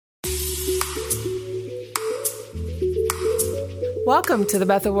Welcome to the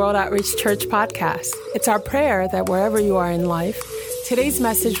Bethel World Outreach Church podcast. It's our prayer that wherever you are in life, today's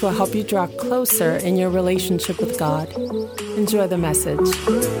message will help you draw closer in your relationship with God. Enjoy the message.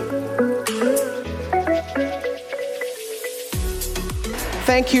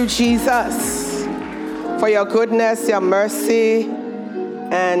 Thank you, Jesus, for your goodness, your mercy,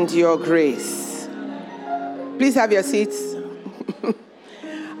 and your grace. Please have your seats.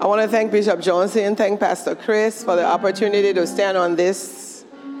 I want to thank Bishop Johnson, thank Pastor Chris for the opportunity to stand on this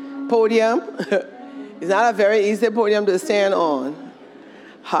podium. It's not a very easy podium to stand on.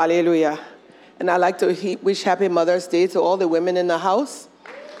 Hallelujah. And I'd like to wish Happy Mother's Day to all the women in the house.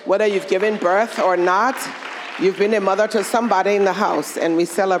 Whether you've given birth or not, you've been a mother to somebody in the house, and we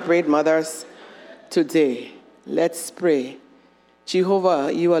celebrate mothers today. Let's pray.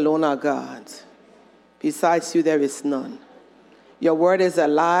 Jehovah, you alone are God. Besides you, there is none. Your word is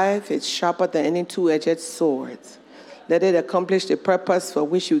alive. It's sharper than any two-edged sword. Let it accomplish the purpose for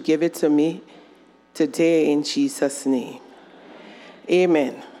which you give it to me today in Jesus' name.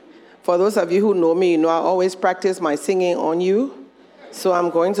 Amen. For those of you who know me, you know I always practice my singing on you. So I'm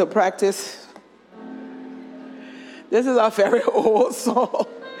going to practice. This is a very old song.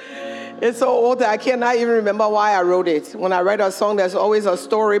 It's so old that I cannot even remember why I wrote it. When I write a song, there's always a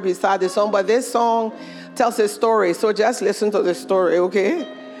story beside the song. But this song tells a story, so just listen to the story, okay?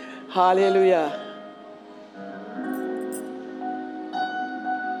 Hallelujah.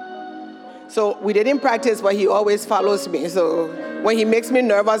 So we didn't practice, but he always follows me. So when he makes me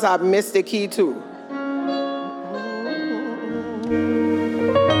nervous, I miss the key too.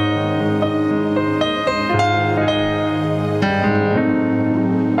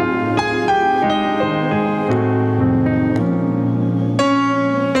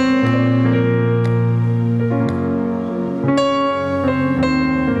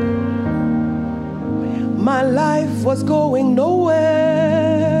 Was going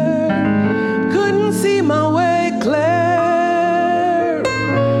nowhere, couldn't see my way clear.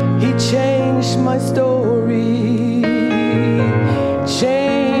 He changed my story,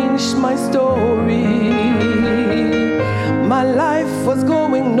 changed my story. My life was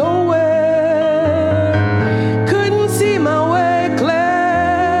going nowhere, couldn't see my way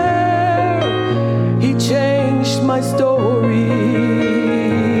clear. He changed my story,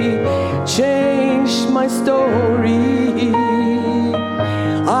 changed my story.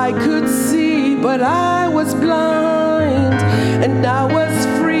 I could see, but I was blind, and I was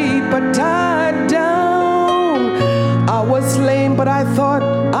free, but tied down. I was lame, but I thought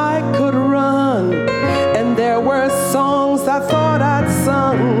I could run, and there were songs I thought I'd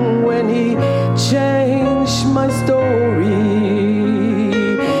sung when he changed my story,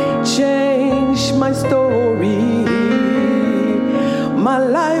 changed my story. My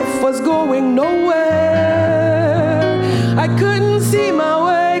life was going nowhere. I couldn't see my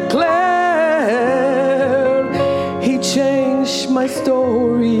way clear. He changed my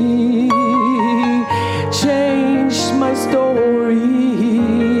story, changed my story.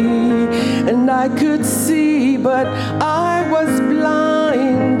 And I could see, but I was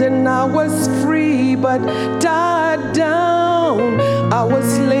blind, and I was free, but tied down. I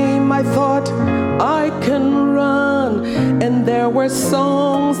was lame, I thought I can run, and there were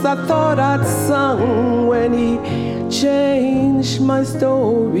songs I thought I'd sung when he changed my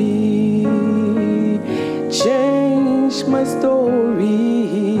story, changed my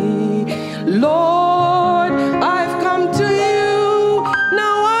story. Lord, I've come to you,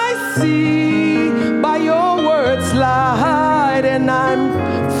 now I see by your words light, and I'm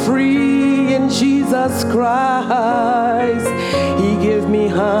free in Jesus Christ. He gave me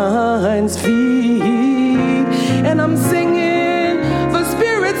hands, feet, and I'm singing the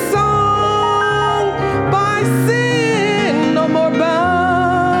Spirit song by sin no more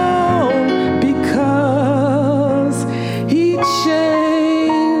bound, because he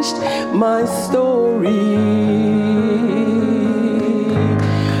changed my story.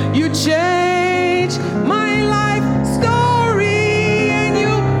 You changed my life story, and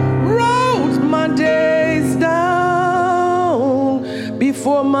you wrote my days down.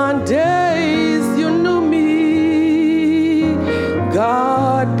 Before my days, you knew me,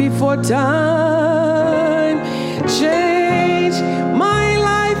 God, before time. Change my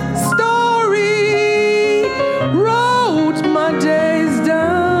life story, wrote my days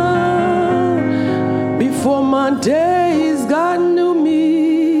down. Before my days, God knew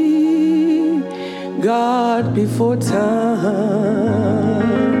me, God, before time.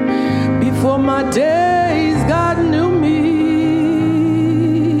 Before my days, God knew me.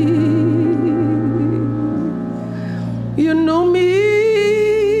 You know me.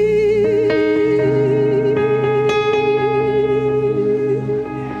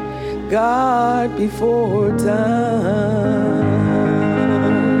 God before time.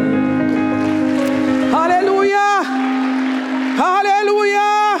 Hallelujah!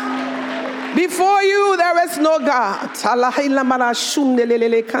 Hallelujah! Before you there is no God.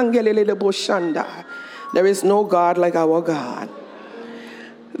 There is no God like our God.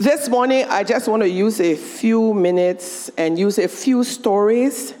 This morning, I just want to use a few minutes and use a few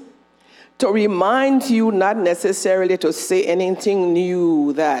stories to remind you, not necessarily to say anything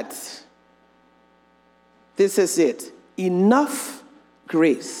new, that this is it. Enough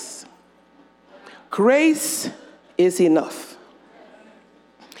grace. Grace is enough.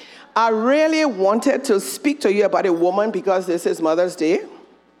 I really wanted to speak to you about a woman because this is Mother's Day.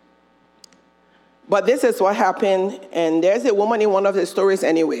 But this is what happened, and there's a woman in one of the stories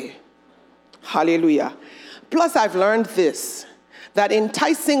anyway. Hallelujah. Plus, I've learned this, that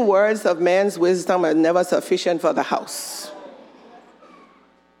enticing words of man's wisdom are never sufficient for the house.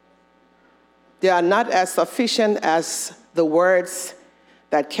 They are not as sufficient as the words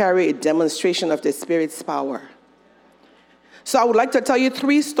that carry a demonstration of the Spirit's power. So I would like to tell you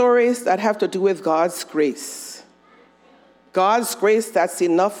 3 stories that have to do with God's grace. God's grace that's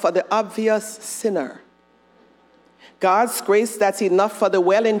enough for the obvious sinner. God's grace that's enough for the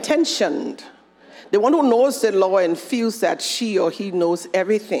well-intentioned. The one who knows the law and feels that she or he knows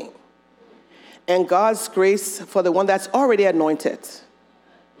everything. And God's grace for the one that's already anointed.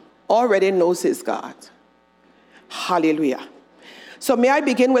 Already knows his God. Hallelujah. So may I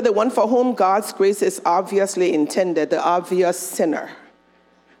begin with the one for whom God's grace is obviously intended, the obvious sinner.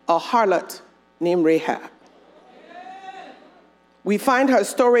 A harlot named Rahab. We find her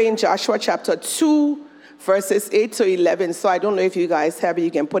story in Joshua chapter 2, verses 8 to 11. So I don't know if you guys have it. You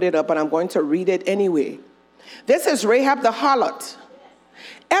can put it up, but I'm going to read it anyway. This is Rahab the harlot.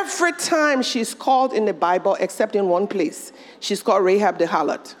 Every time she's called in the Bible, except in one place, she's called Rahab the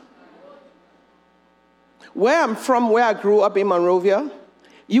harlot. Where I'm from, where I grew up in Monrovia,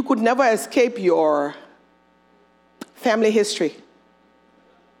 you could never escape your family history.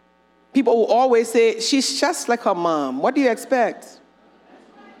 People will always say, she's just like her mom. What do you expect?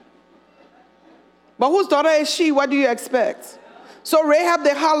 But whose daughter is she? What do you expect? So Rahab the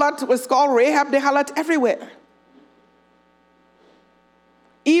harlot was called Rahab the harlot everywhere.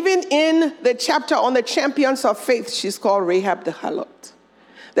 Even in the chapter on the champions of faith, she's called Rahab the harlot.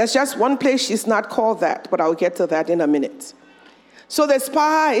 There's just one place she's not called that, but I'll get to that in a minute. So the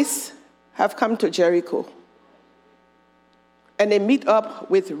spies have come to Jericho. And they meet up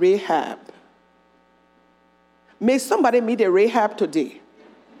with Rahab. May somebody meet a Rahab today.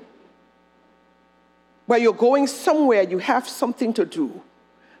 Where you're going somewhere, you have something to do.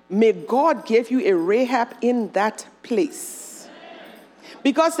 May God give you a Rahab in that place.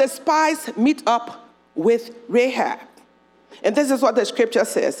 Because the spies meet up with Rahab. And this is what the scripture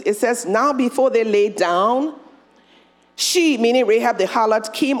says. It says, now before they lay down, she, meaning Rahab the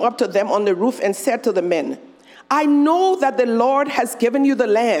harlot, came up to them on the roof and said to the men, I know that the Lord has given you the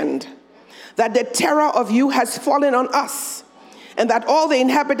land, that the terror of you has fallen on us, and that all the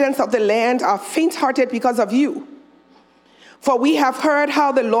inhabitants of the land are faint-hearted because of you. For we have heard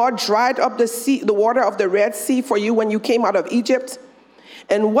how the Lord dried up the water of the Red Sea for you when you came out of Egypt,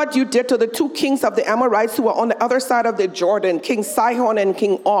 and what you did to the 2 kings of the Amorites who were on the other side of the Jordan, King Sihon and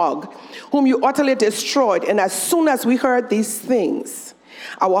King Og, whom you utterly destroyed. And as soon as we heard these things,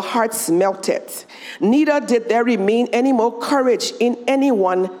 our hearts melted. Neither did there remain any more courage in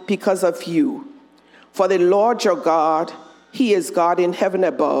anyone because of you. For the Lord your God, he is God in heaven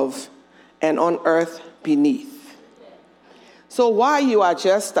above and on earth beneath. So while you are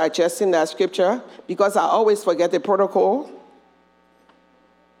just digesting that scripture, because I always forget the protocol,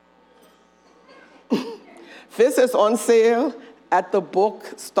 this is on sale at the book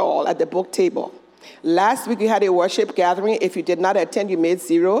stall, at the book table. Last week we had a worship gathering. If you did not attend, you made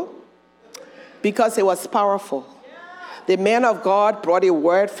 0 because it was powerful. The man of God brought a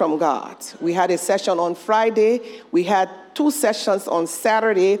word from God. We had a session on Friday. We had 2 sessions on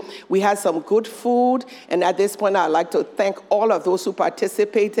Saturday. We had some good food. And at this point, I'd like to thank all of those who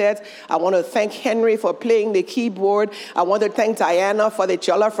participated. I want to thank Henry for playing the keyboard. I want to thank Diana for the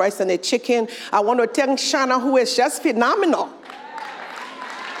jollof rice and the chicken. I want to thank Shana, who is just phenomenal.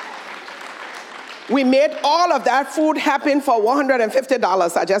 We made all of that food happen for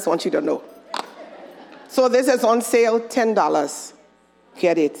 $150. I just want you to know. So this is on sale, $10.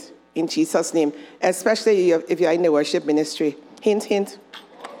 Get it in Jesus' name, especially if you're in the worship ministry. Hint, hint.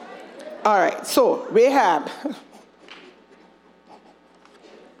 All right, so Rahab.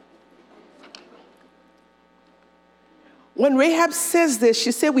 When Rahab says this,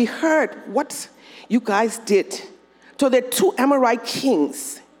 she said, we heard what you guys did to the 2 Amorite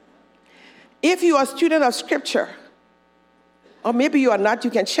kings. If you are a student of Scripture, or maybe you are not, you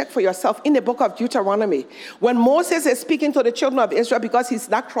can check for yourself in the book of Deuteronomy. When Moses is speaking to the children of Israel, because he's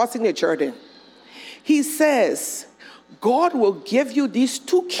not crossing the Jordan, he says, God will give you these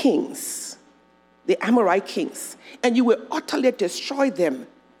two kings, the Amorite kings, and you will utterly destroy them.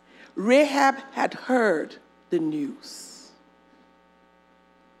 Rahab had heard the news.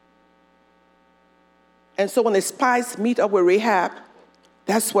 And so when the spies meet up with Rahab,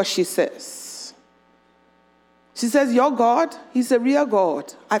 that's what she says. She says, your God, he's a real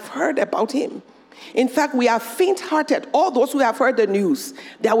God. I've heard about him. In fact, we are faint-hearted. All those who have heard the news,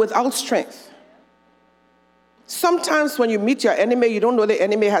 they are without strength. Sometimes when you meet your enemy, you don't know the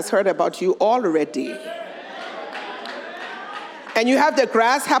enemy has heard about you already. And you have the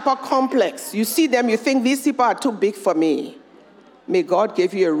grasshopper complex. You see them, you think these people are too big for me. May God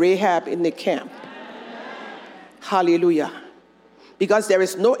give you a Rahab in the camp. Hallelujah. Because there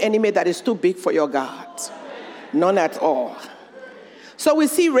is no enemy that is too big for your God. None at all. So we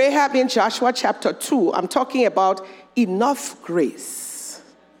see Rahab in Joshua chapter 2. I'm talking about enough grace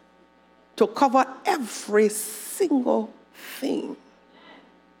to cover every single thing.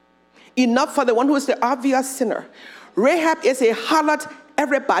 Enough for the one who is the obvious sinner. Rahab is a harlot.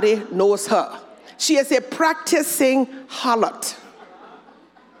 Everybody knows her. She is a practicing harlot.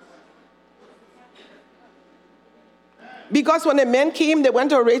 Because when the men came, they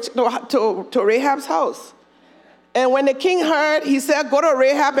went to Rahab's house. And when the king heard, he said, go to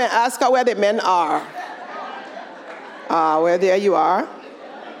Rahab and ask her where the men are. Well, there you are.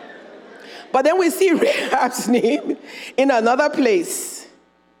 But then we see Rahab's name in another place.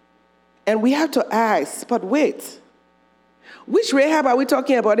 And we have to ask, but wait, which Rahab are we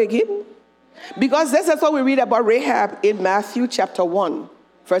talking about again? Because this is what we read about Rahab in Matthew chapter 1,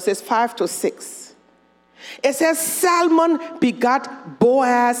 verses 5 to 6. It says, Salmon begot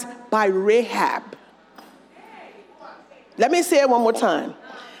Boaz by Rahab. Let me say it one more time.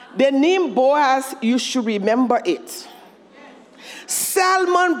 The name Boaz, you should remember it.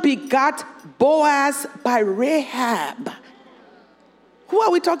 Salmon begot Boaz by Rahab. Who are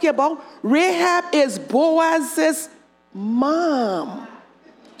we talking about? Rahab is Boaz's mom.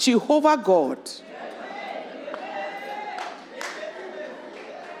 Jehovah God.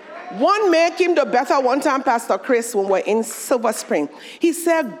 One man came to Bethel one time, Pastor Chris, when we were in Silver Spring. He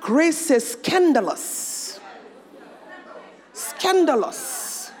said, grace is scandalous.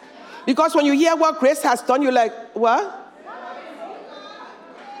 Scandalous. Because when you hear what grace has done, you're like, what?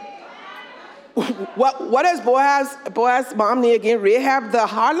 What is Boaz's mom name again? Rahab the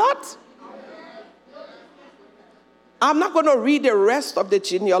harlot? I'm not going to read the rest of the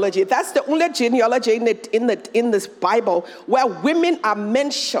genealogy. That's the only genealogy in this Bible where women are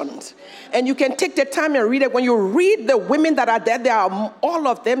mentioned. And you can take the time and read it. When you read the women that are there, they are all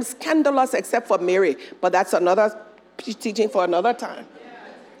of them scandalous except for Mary. But that's another teaching for another time.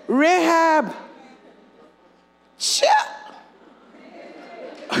 Rahab.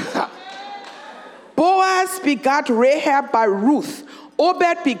 Boaz begot Rahab by Ruth.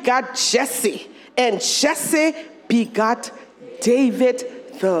 Obed begot Jesse. And Jesse begot David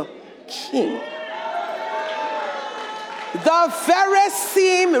the king. The very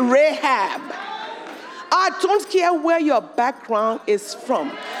same Rahab. I don't care where your background is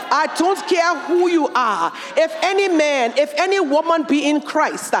from. I don't care who you are. If any man, if any woman be in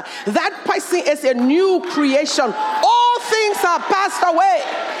Christ, that person is a new creation. All things are passed away.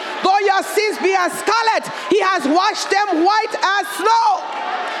 Though your sins be as scarlet, he has washed them white as snow.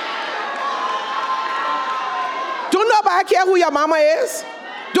 Don't nobody care who your mama is.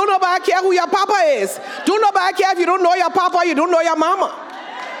 Don't nobody care who your papa is. Don't nobody care if you don't know your papa, you don't know your mama.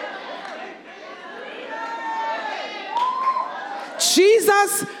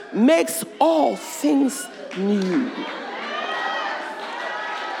 Jesus makes all things new.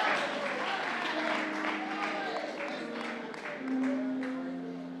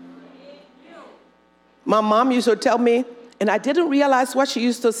 My mom used to tell me, and I didn't realize what she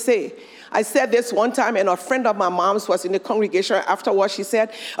used to say. I said this one time, and a friend of my mom's was in the congregation afterwards. She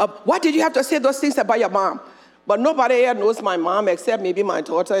said, what did you have to say those things about your mom? But nobody here knows my mom except maybe my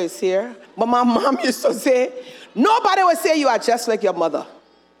daughter is here. But my mom used to say, nobody will say you are just like your mother.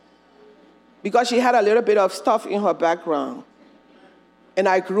 Because she had a little bit of stuff in her background. And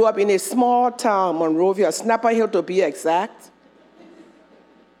I grew up in a small town, Monrovia, Snapper Hill to be exact.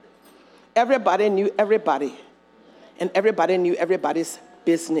 Everybody knew everybody. And everybody knew everybody's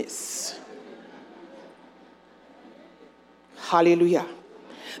business. Hallelujah.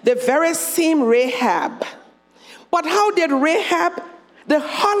 The very same Rahab. But how did Rahab, the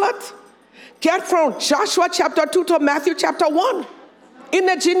harlot, get from Joshua chapter 2 to Matthew chapter 1? in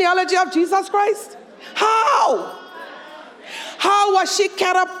the genealogy of Jesus Christ? How? How was she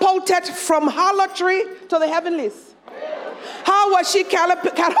catapulted from harlotry to the heavenlies? How was she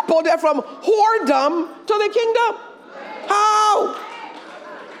catapulted from whoredom to the kingdom? How?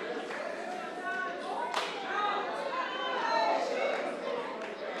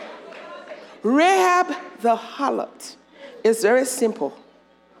 Rahab the harlot is very simple,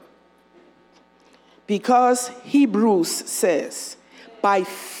 because Hebrews says, by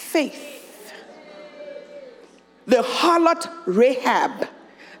faith, the harlot Rahab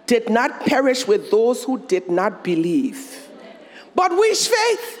did not perish with those who did not believe. But which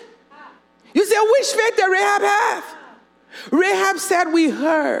faith? You say, which faith did Rahab have? Rahab said, we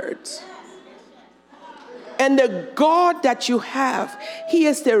heard. And the God that you have, he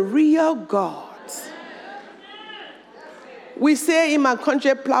is the real God. We say in my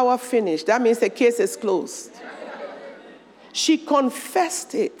country, plow finished. That means the case is closed. She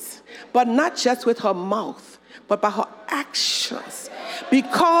confessed it, but not just with her mouth, but by her actions.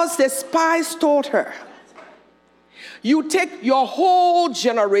 Because the spies told her, you take your whole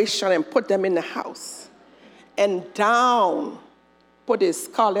generation and put them in the house, and down put a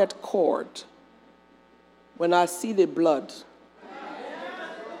scarlet cord. When I see the blood,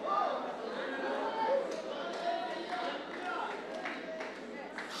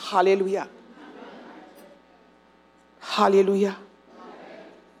 hallelujah. Hallelujah.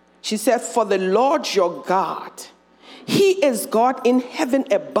 She said, for the Lord your God, he is God in heaven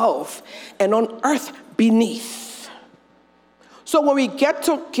above and on earth beneath. So when we get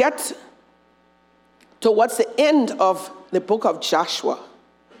towards the end of the book of Joshua,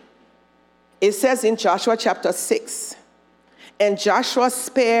 it says in Joshua chapter 6, and Joshua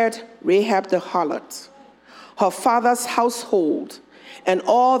spared Rahab the harlot, her father's household, and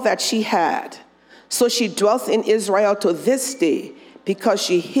all that she had. So she dwells in Israel to this day, because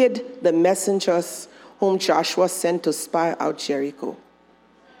she hid the messengers whom Joshua sent to spy out Jericho.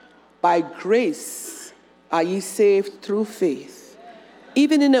 By grace are ye saved through faith.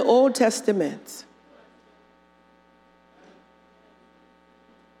 Even in the Old Testament.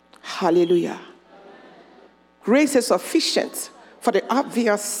 Hallelujah. Grace is sufficient for the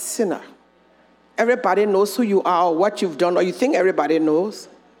obvious sinner. Everybody knows who you are or what you've done, or you think everybody knows.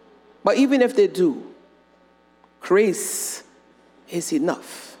 But even if they do, grace is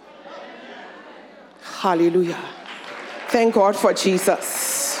enough. Hallelujah. Thank God for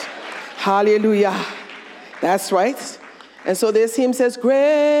Jesus. Hallelujah. That's right. And so this hymn says,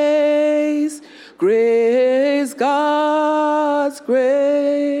 grace, grace, God's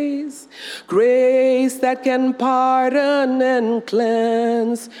grace, grace that can pardon and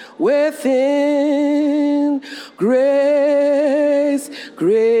cleanse within. Grace,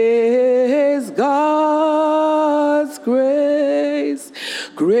 grace, God's grace,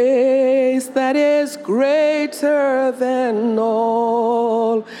 grace that is greater than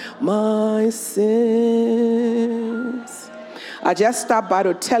all my sins. I just stopped by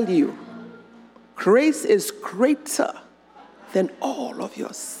to tell you, grace is greater than all of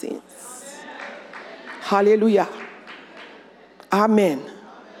your sins. Hallelujah. Amen.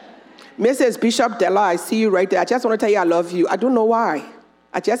 Mrs. Bishop Della, I see you right there. I just want to tell you I love you. I don't know why.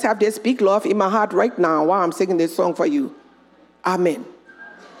 I just have this big love in my heart right now while I'm singing this song for you. Amen.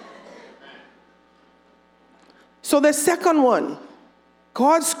 So the second one,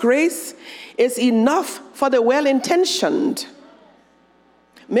 God's grace is enough for the well-intentioned.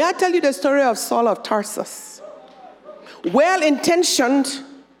 May I tell you the story of Saul of Tarsus? Well-intentioned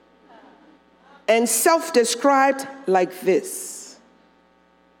and self-described like this.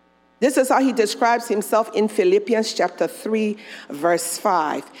 This is how he describes himself in Philippians chapter 3, verse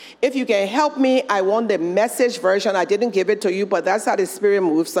 5. If you can help me, I want the Message version. I didn't give it to you, but that's how the Spirit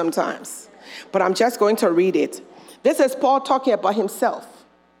moves sometimes. But I'm just going to read it. This is Paul talking about himself.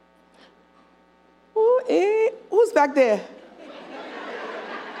 Who's back there?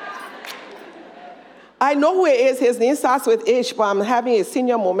 I know who it is. His name starts with H, but I'm having a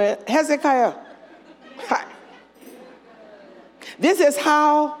senior moment. Hezekiah. Hi. This is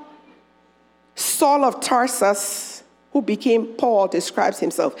how Saul of Tarsus, who became Paul, describes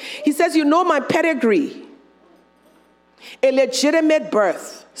himself. He says, you know my pedigree. A legitimate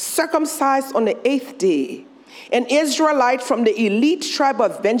birth, circumcised on the 8th day. An Israelite from the elite tribe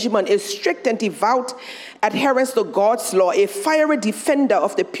of Benjamin, a strict and devout adherence to God's law, a fiery defender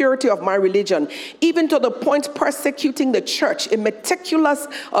of the purity of my religion, even to the point persecuting the church, a meticulous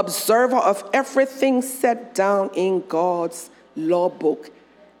observer of everything set down in God's law book.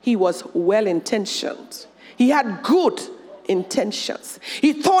 He was well-intentioned. He had good intentions.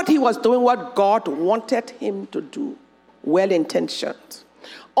 He thought he was doing what God wanted him to do. well-intentioned.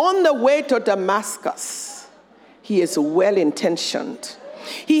 On the way to Damascus, he is well-intentioned.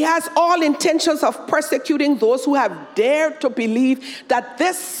 He has all intentions of persecuting those who have dared to believe that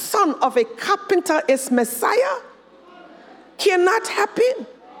this son of a carpenter is Messiah. Cannot happen.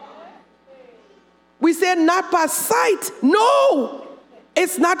 We say not by sight. No,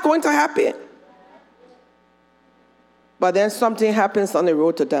 it's not going to happen. But then something happens on the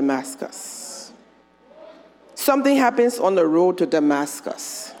road to Damascus. Something happens on the road to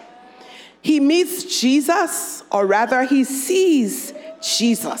Damascus. He meets Jesus, or rather he sees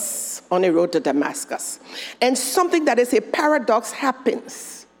Jesus on the road to Damascus. And something that is a paradox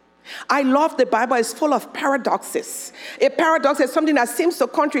happens. I love the Bible. It's full of paradoxes. A paradox is something that seems to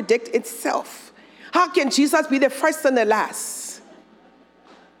contradict itself. How can Jesus be the first and the last?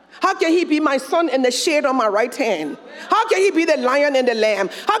 How can he be my son and the shade on my right hand? How can he be the lion and the lamb?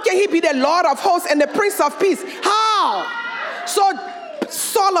 How can he be the Lord of hosts and the Prince of Peace? How? So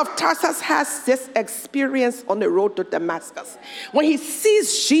Saul of Tarsus has this experience on the road to Damascus. When he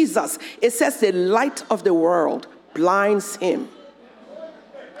sees Jesus, it says the light of the world blinds him.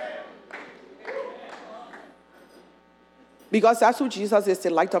 Because that's who Jesus is, the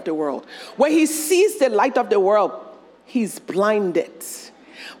light of the world. When he sees the light of the world, he's blinded.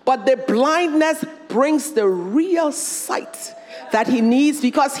 But the blindness brings the real sight that he needs,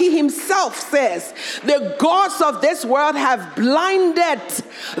 because he himself says, the gods of this world have blinded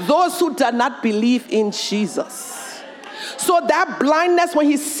those who do not believe in Jesus. So that blindness, when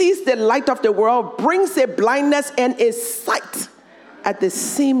he sees the light of the world, brings a blindness and a sight at the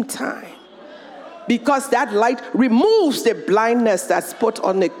same time. Because that light removes the blindness that's put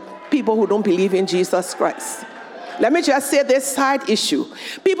on the people who don't believe in Jesus Christ. Let me just say this side issue.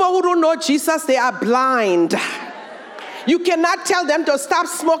 People who don't know Jesus, they are blind. You cannot tell them to stop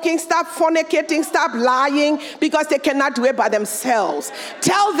smoking, stop fornicating, stop lying, because they cannot do it by themselves.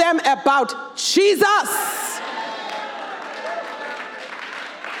 Tell them about Jesus.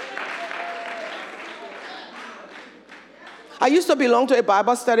 I used to belong to a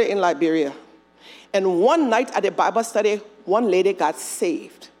Bible study in Liberia. And one night at a Bible study, one lady got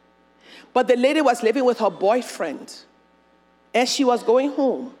saved. But the lady was living with her boyfriend. And she was going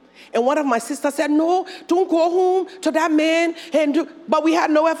home. And one of my sisters said, no, don't go home to that man. But we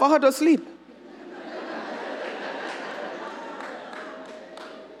had nowhere for her to sleep.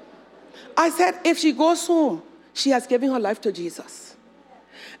 I said, if she goes home, she has given her life to Jesus.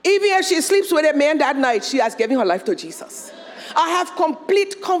 Even if she sleeps with a man that night, she has given her life to Jesus. I have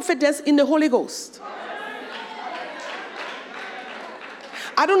complete confidence in the Holy Ghost.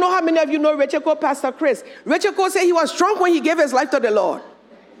 I don't know how many of you know Richard Cole, Pastor Chris. Richard Cole said he was drunk when he gave his life to the Lord.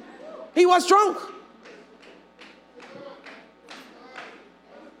 He was drunk.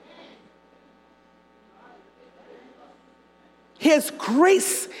 His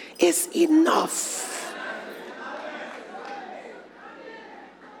grace is enough.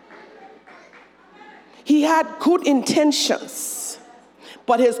 He had good intentions,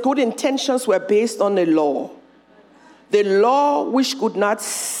 but his good intentions were based on the law. The law which could not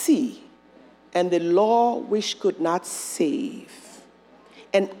see, and the law which could not save.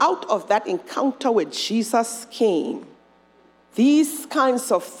 And out of that encounter with Jesus came these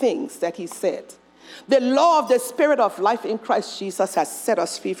kinds of things that he said. The law of the Spirit of life in Christ Jesus has set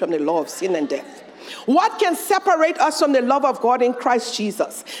us free from the law of sin and death. What can separate us from the love of God in Christ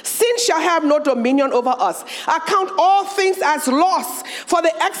Jesus? Sin shall have no dominion over us. I count all things as loss for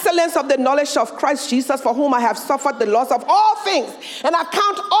the excellence of the knowledge of Christ Jesus, for whom I have suffered the loss of all things. And I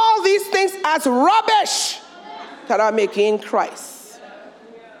count all these things as rubbish that I may gain Christ.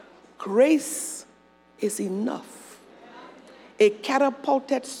 Grace is enough. It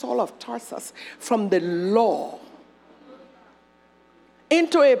catapulted Saul of Tarsus from the law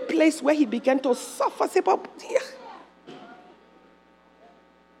into a place where he began to suffer.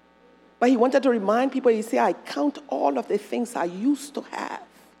 But he wanted to remind people, he said, I count all of the things I used to have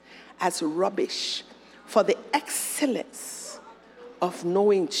as rubbish for the excellence of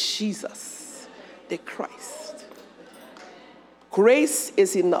knowing Jesus, the Christ. Grace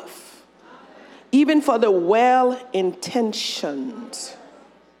is enough, even for the well-intentioned.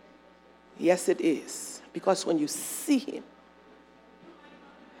 Yes, it is. Because when you see him,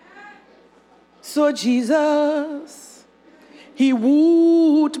 so Jesus, he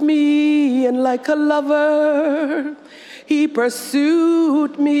wooed me, and like a lover, he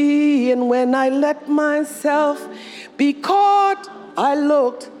pursued me. And when I let myself be caught, I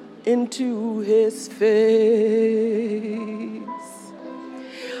looked into his face.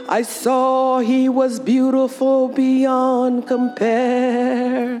 I saw he was beautiful beyond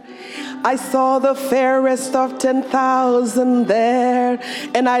compare. I saw the fairest of 10,000 there,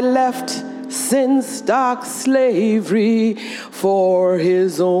 and I left sin's dark slavery for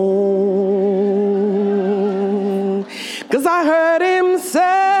his own. 'Cause I heard him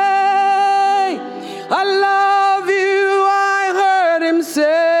say, I love you. I heard him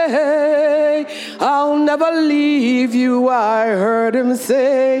say, I'll never leave you. I heard him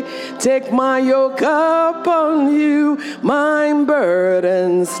say, take my yoke upon you, my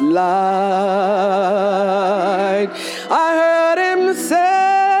burdens light. I heard him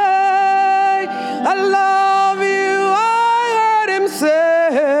say, I love you. I heard him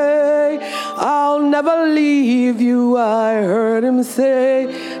say, I'll never leave you. I heard him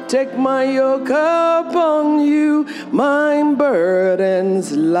say, take my yoke upon you, my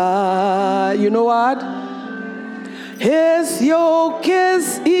burdens light. You know what? His yoke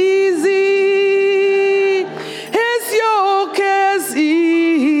is easy. His yoke is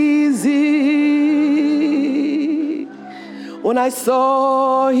easy. When I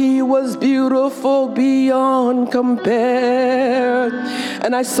saw he was beautiful beyond compare,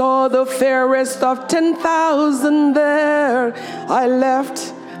 and I saw the fairest of 10,000 there, I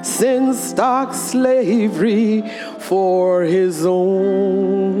left sin's dark slavery for his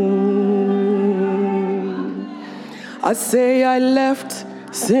own. I say I left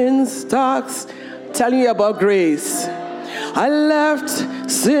sin's dark, telling you about grace. I left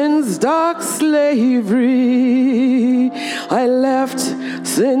sin's dark slavery. I left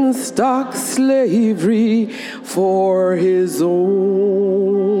sin's dark slavery for his own.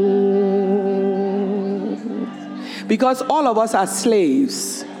 Because all of us are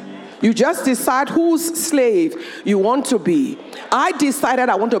slaves. You just decide whose slave you want to be. I decided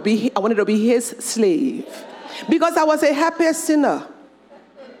I wanted to be his slave. Because I was a happy sinner.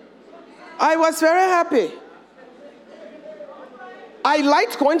 I was very happy. I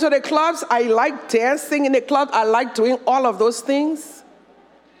liked going to the clubs. I liked dancing in the club. I liked doing all of those things.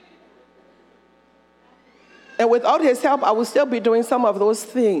 And without his help, I would still be doing some of those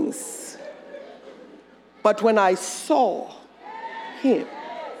things. But when I saw him,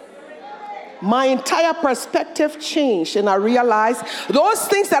 my entire perspective changed, and I realized those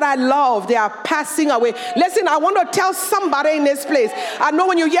things that I love, they are passing away. Listen, I want to tell somebody in this place. I know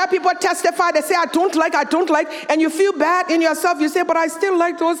when you hear people testify, they say, I don't like, and you feel bad in yourself. You say, but I still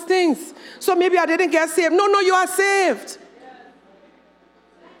like those things. So maybe I didn't get saved. No, you are saved.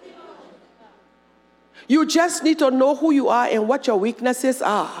 You just need to know who you are and what your weaknesses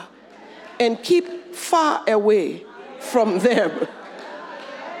are, and keep far away from them.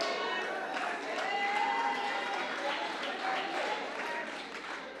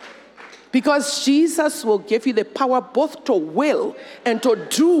 Because Jesus will give you the power both to will and to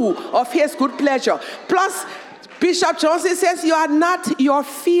do of his good pleasure. Plus, Bishop Johnson says you are not your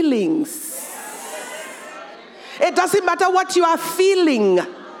feelings. It doesn't matter what you are feeling.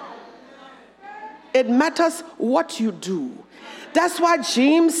 It matters what you do. That's why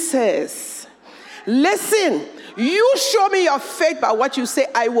James says, listen, you show me your faith by what you say.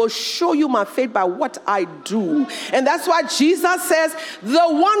 I will show you my faith by what I do. And that's why Jesus says, the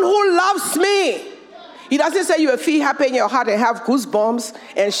one who loves me. He doesn't say you will feel happy in your heart and have goosebumps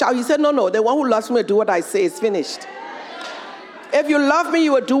and shout. He said, no, the one who loves me will do what I say. It's finished. If you love me,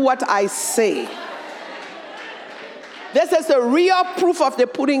 you will do what I say. This is the real proof of the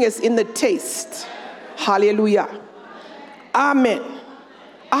pudding is in the taste. Hallelujah. Amen.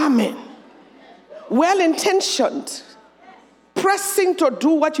 Amen. Well-intentioned, pressing to do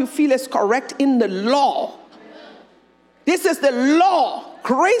what you feel is correct in the law. This is the law.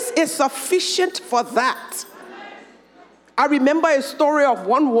 Grace is sufficient for that. I remember a story of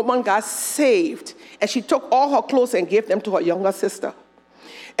one woman got saved, and she took all her clothes and gave them to her younger sister.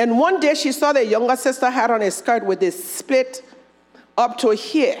 And one day she saw the younger sister had on a skirt with this split up to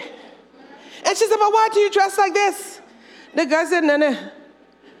here. And she said, but why do you dress like this? The guy said, no,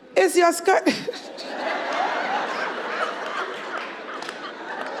 it's your skirt.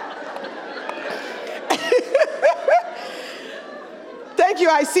 Thank you.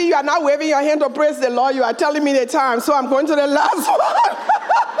 I see you are now waving your hand to praise the Lord. You are telling me the time, so I'm going to the last one.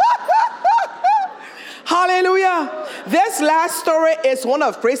 Hallelujah. This last story is one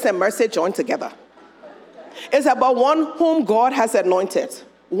of grace and mercy joined together. It's about one whom God has anointed.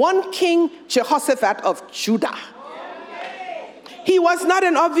 One King Jehoshaphat of Judah. He was not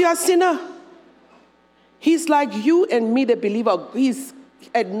an obvious sinner. He's like you and me, the believer. He's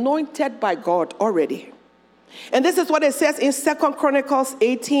anointed by God already. And this is what it says in 2 Chronicles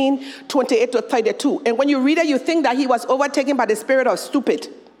 18:28-32. And when you read it, you think that he was overtaken by the spirit of stupid.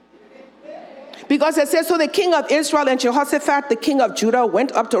 Because it says, so the king of Israel and Jehoshaphat, the king of Judah,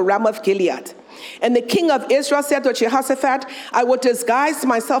 went up to Ramoth Gilead. And the king of Israel said to Jehoshaphat, I will disguise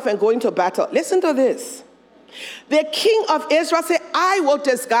myself and go into battle. Listen to this. The king of Israel said, I will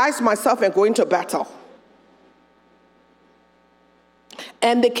disguise myself and go into battle.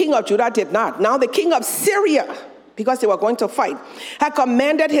 And the king of Judah did not. Now the king of Syria, because they were going to fight, had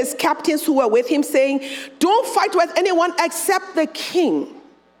commanded his captains who were with him, saying, don't fight with anyone except the king.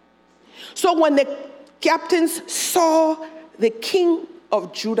 So when the captains saw the king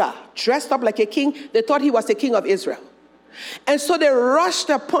of Judah dressed up like a king, they thought he was the king of Israel. And so they rushed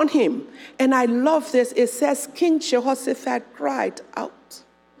upon him. And I love this. It says, King Jehoshaphat cried out,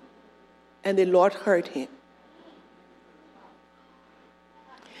 and the Lord heard him.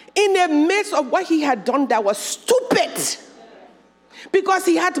 In the midst of what he had done that was stupid, because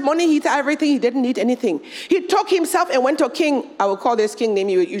he had money, he had everything, he didn't need anything. He took himself and went to king, I will call this king name,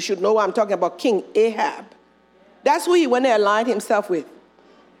 you should know what I'm talking about, King Ahab. That's who he went and allied himself with.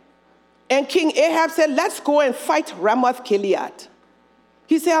 And King Ahab said, let's go and fight Ramoth Gilead.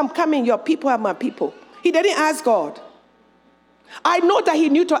 He said, I'm coming, your people are my people. He didn't ask God. I know that he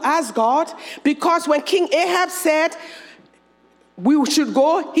knew to ask God, because when King Ahab said, we should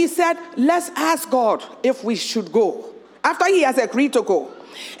go, he said, let's ask God if we should go. After he has agreed to go.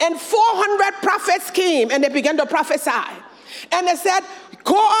 And 400 prophets came and they began to prophesy. And they said,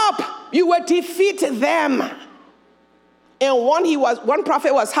 go up, you will defeat them. And one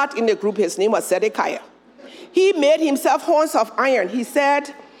prophet was hot in the group, his name was Zedekiah. He made himself horns of iron. He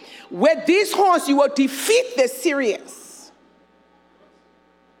said, with these horns you will defeat the Syrians.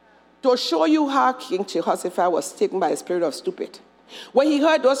 To show you how King Jehoshaphat was taken by a spirit of stupid. When he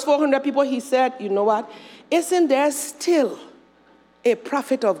heard those 400 people, he said, you know what? Isn't there still a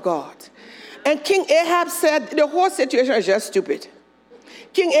prophet of God? And King Ahab said, the whole situation is just stupid.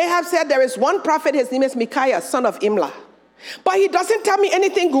 King Ahab said, there is one prophet, his name is Micaiah, son of Imlah. But he doesn't tell me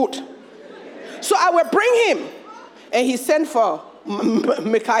anything good. So I will bring him. And he sent for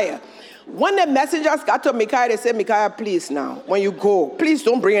Micaiah. When the messengers got to Micaiah, they said, Micaiah, please now, when you go, please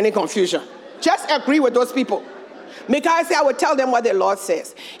don't bring any confusion. Just agree with those people. Micaiah said, I will tell them what the Lord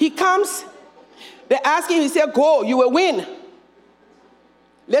says. He comes, they ask him, he said, go, you will win.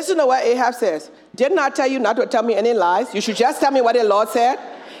 Listen to what Ahab says. Didn't I tell you not to tell me any lies? You should just tell me what the Lord said.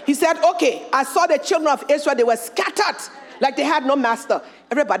 He said, okay, I saw the children of Israel, they were scattered like they had no master.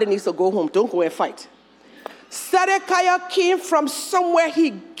 Everybody needs to go home. Don't go and fight. Zedekiah came from somewhere.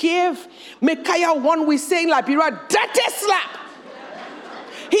 He gave Micaiah one, we say in Liberia, dirty slap.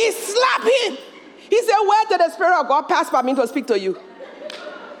 He slapped him. He said, where did the Spirit of God pass by me to speak to you?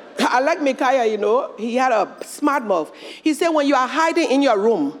 I like Micaiah, you know. He had a smart mouth. He said, when you are hiding in your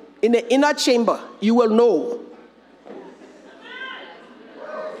room, in the inner chamber, you will know.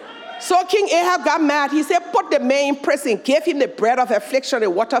 So King Ahab got mad. He said, put the man in prison, gave him the bread of affliction, the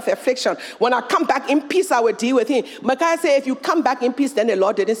water of affliction. When I come back in peace, I will deal with him. Micaiah said, if you come back in peace, then the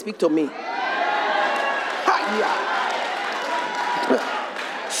Lord didn't speak to me.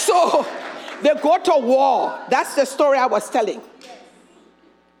 So they go to war. That's the story I was telling.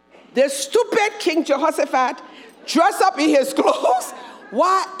 The stupid King Jehoshaphat dressed up in his clothes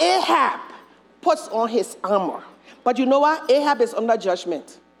while Ahab puts on his armor. But you know what? Ahab is under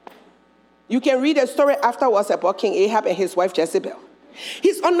judgment. You can read a story afterwards about King Ahab and his wife Jezebel.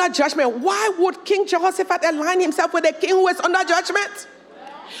 He's under judgment. Why would King Jehoshaphat align himself with a king who is under judgment?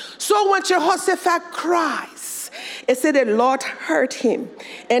 So when Jehoshaphat cries, it said the Lord heard him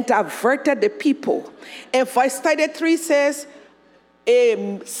and diverted the people. And verse 33 says,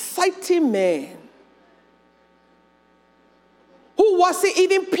 a mighty man who wasn't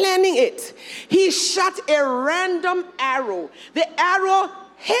even planning it, he shot a random arrow. The arrow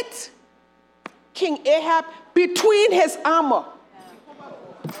hit King Ahab between his armor.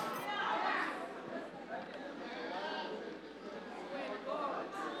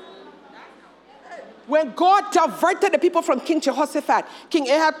 When God diverted the people from King Jehoshaphat, King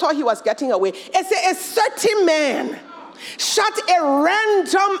Ahab thought he was getting away. It said a certain man shot a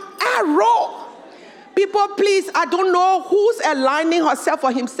random arrow. People, please, I don't know who's aligning herself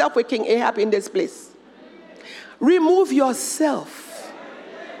or himself with King Ahab in this place. Remove yourself.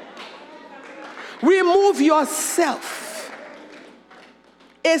 Remove yourself.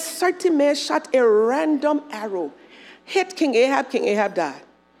 A certain man shot a random arrow, hit King Ahab died.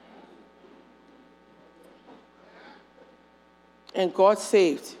 And God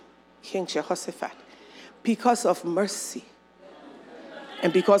saved King Jehoshaphat because of mercy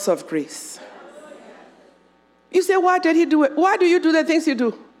and because of grace. You say, why did he do it? Why do you do the things you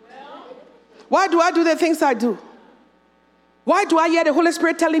do? Why do I do the things I do? Why do I hear the Holy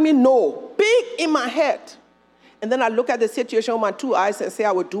Spirit telling me no? Big in my head. And then I look at the situation with my two eyes and say,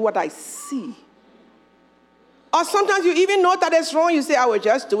 I will do what I see. Or sometimes you even know that it's wrong. You say, I will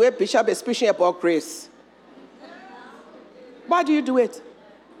just do it. Bishop is preaching about grace. Why do you do it?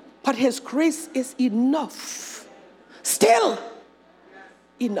 But his grace is enough. Still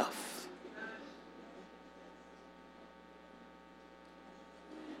enough.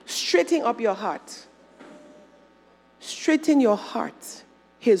 Straighten up your heart. Straighten your heart.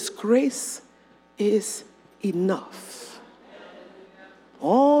 His grace is enough.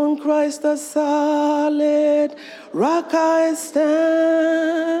 On Christ the solid rock I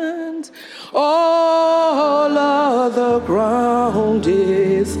stand. All other ground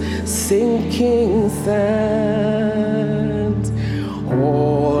is sinking sand.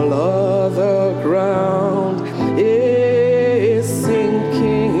 All other ground is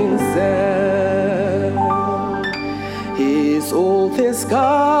sinking sand. His oath is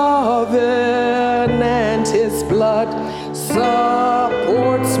covenant, his blood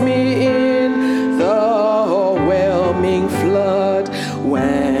supports me in the whelming flood.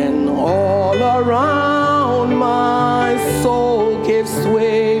 When all around my soul gives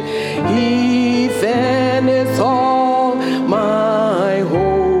way, even is all my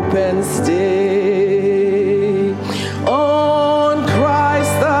hope and stay. On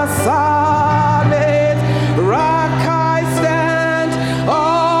Christ the solid rock I stand.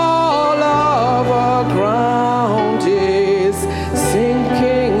 All of ground is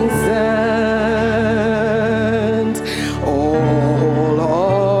sinking sand. All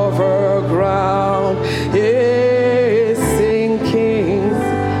over ground is sinking.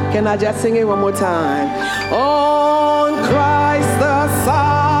 Can I just sing it one more time? On Christ the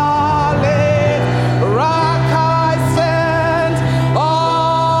solid rock I stand.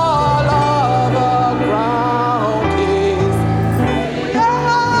 All over ground is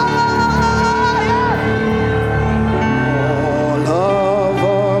all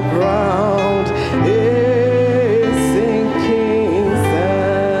over ground is sinking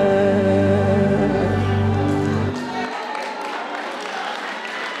sand.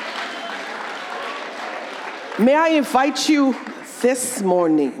 May I invite you this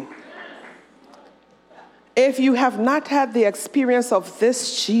morning, if you have not had the experience of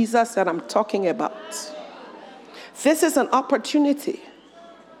this Jesus that I'm talking about, this is an opportunity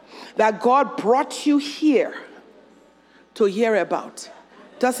that God brought you here to hear about.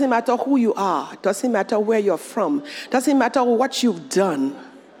 Doesn't matter who you are, doesn't matter where you're from, doesn't matter what you've done.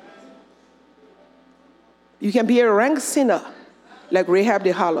 You can be a rank sinner like Rahab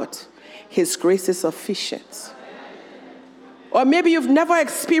the harlot. His grace is sufficient. Or maybe you've never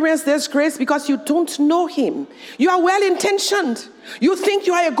experienced this grace because you don't know him. You are well-intentioned. You think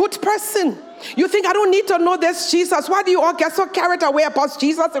you are a good person. You think, I don't need to know this Jesus. Why do you all get so carried away about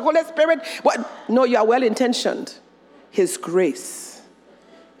Jesus, the Holy Spirit? What? No, you are well-intentioned. His grace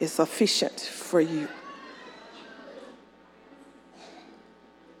is sufficient for you.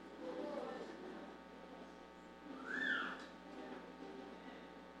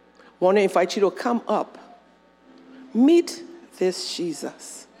 I want to invite you to come up. Meet this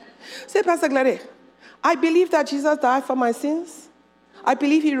Jesus. Say, Pastor Glady, I believe that Jesus died for my sins. I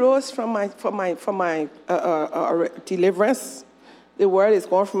believe he rose from my deliverance. The word is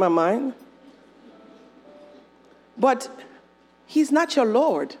gone from my mind. But he's not your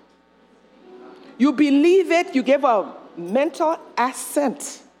Lord. You believe it, you give a mental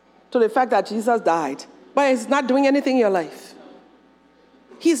assent to the fact that Jesus died, but he's not doing anything in your life.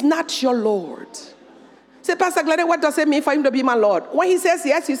 He's not your Lord. Say, Pastor Glady, what does it mean for him to be my Lord? When he says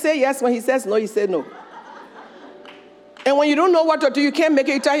yes, you say yes. When he says no, you say no. And when you don't know what to do, you can't make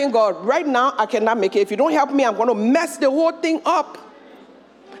it. You tell him, God, right now, I cannot make it. If you don't help me, I'm going to mess the whole thing up.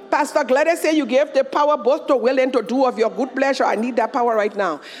 Pastor Glady said you gave the power both to will and to do of your good pleasure. I need that power right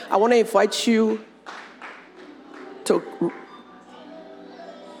now. I want to invite you to...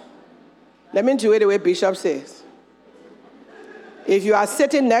 Let me do it the way Bishop says. If you are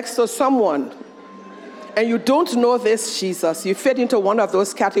sitting next to someone and you don't know this Jesus, you fit into one of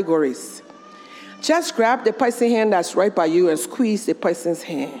those categories, just grab the person's hand that's right by you and squeeze the person's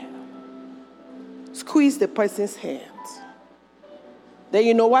hand. Squeeze the person's hand. Then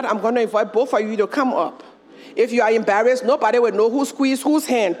you know what? I'm going to invite both of you to come up. If you are embarrassed, nobody will know who squeezed whose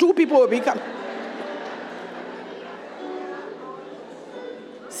hand. Two people will be coming.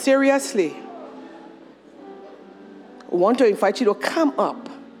 Seriously. I want to invite you to come up.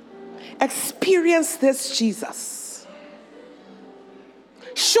 Experience this Jesus.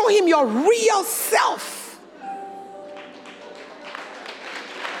 Show him your real self.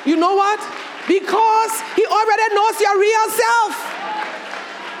 You know what? Because he already knows your real self.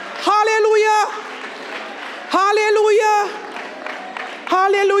 Hallelujah. Hallelujah.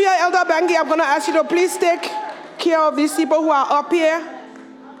 Hallelujah. Elder Bangi, I'm going to ask you to please take care of these people who are up here.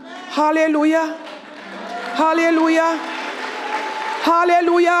 Hallelujah. Hallelujah.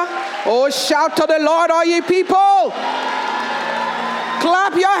 Hallelujah. Oh, shout to the Lord, all ye people.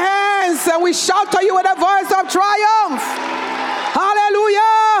 Clap your hands and we shout to you with a voice of triumph.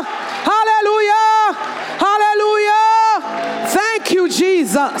 Hallelujah. Hallelujah. Hallelujah. Thank you,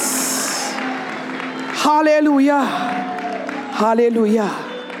 Jesus. Hallelujah. Hallelujah.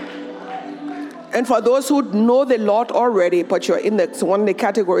 And for those who know the Lord already, but you're in one of the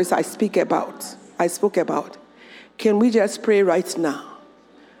categories I spoke about, can we just pray right now?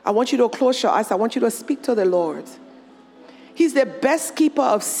 I want you to close your eyes. I want you to speak to the Lord. He's the best keeper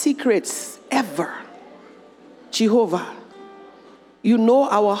of secrets ever. Jehovah, you know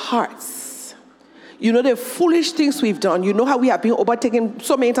our hearts. You know the foolish things we've done. You know how we have been overtaken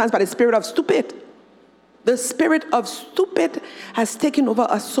so many times by the spirit of stupid. The spirit of stupid has taken over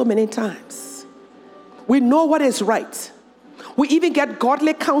us so many times. We know what is right. We even get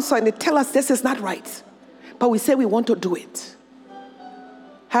godly counsel and they tell us this is not right. But we say we want to do it.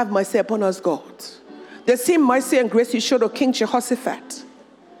 Have mercy upon us, God. The same mercy and grace you showed to King Jehoshaphat.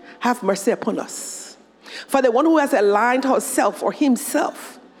 Have mercy upon us. For the one who has aligned herself or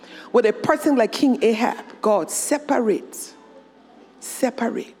himself with a person like King Ahab, God, separate.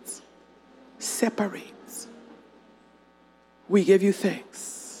 We give you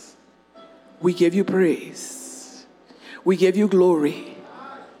thanks. We give you praise. We give you glory.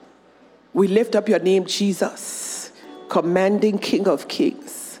 We lift up your name, Jesus, commanding King of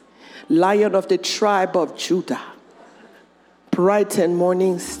Kings, Lion of the tribe of Judah, bright and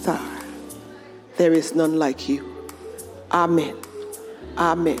morning star. There is none like you. Amen.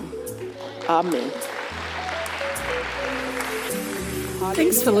 Amen. Amen.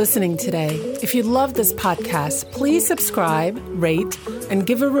 Thanks for listening today. If you love this podcast, please subscribe, rate, and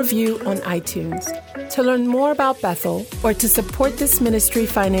give a review on iTunes. To learn more about Bethel or to support this ministry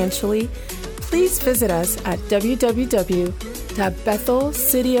financially, please visit us at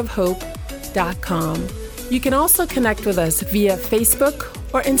www.bethelcityofhope.com. You can also connect with us via Facebook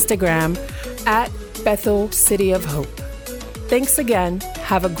or Instagram at Bethel City of Hope. Thanks again.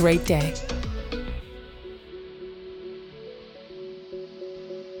 Have a great day.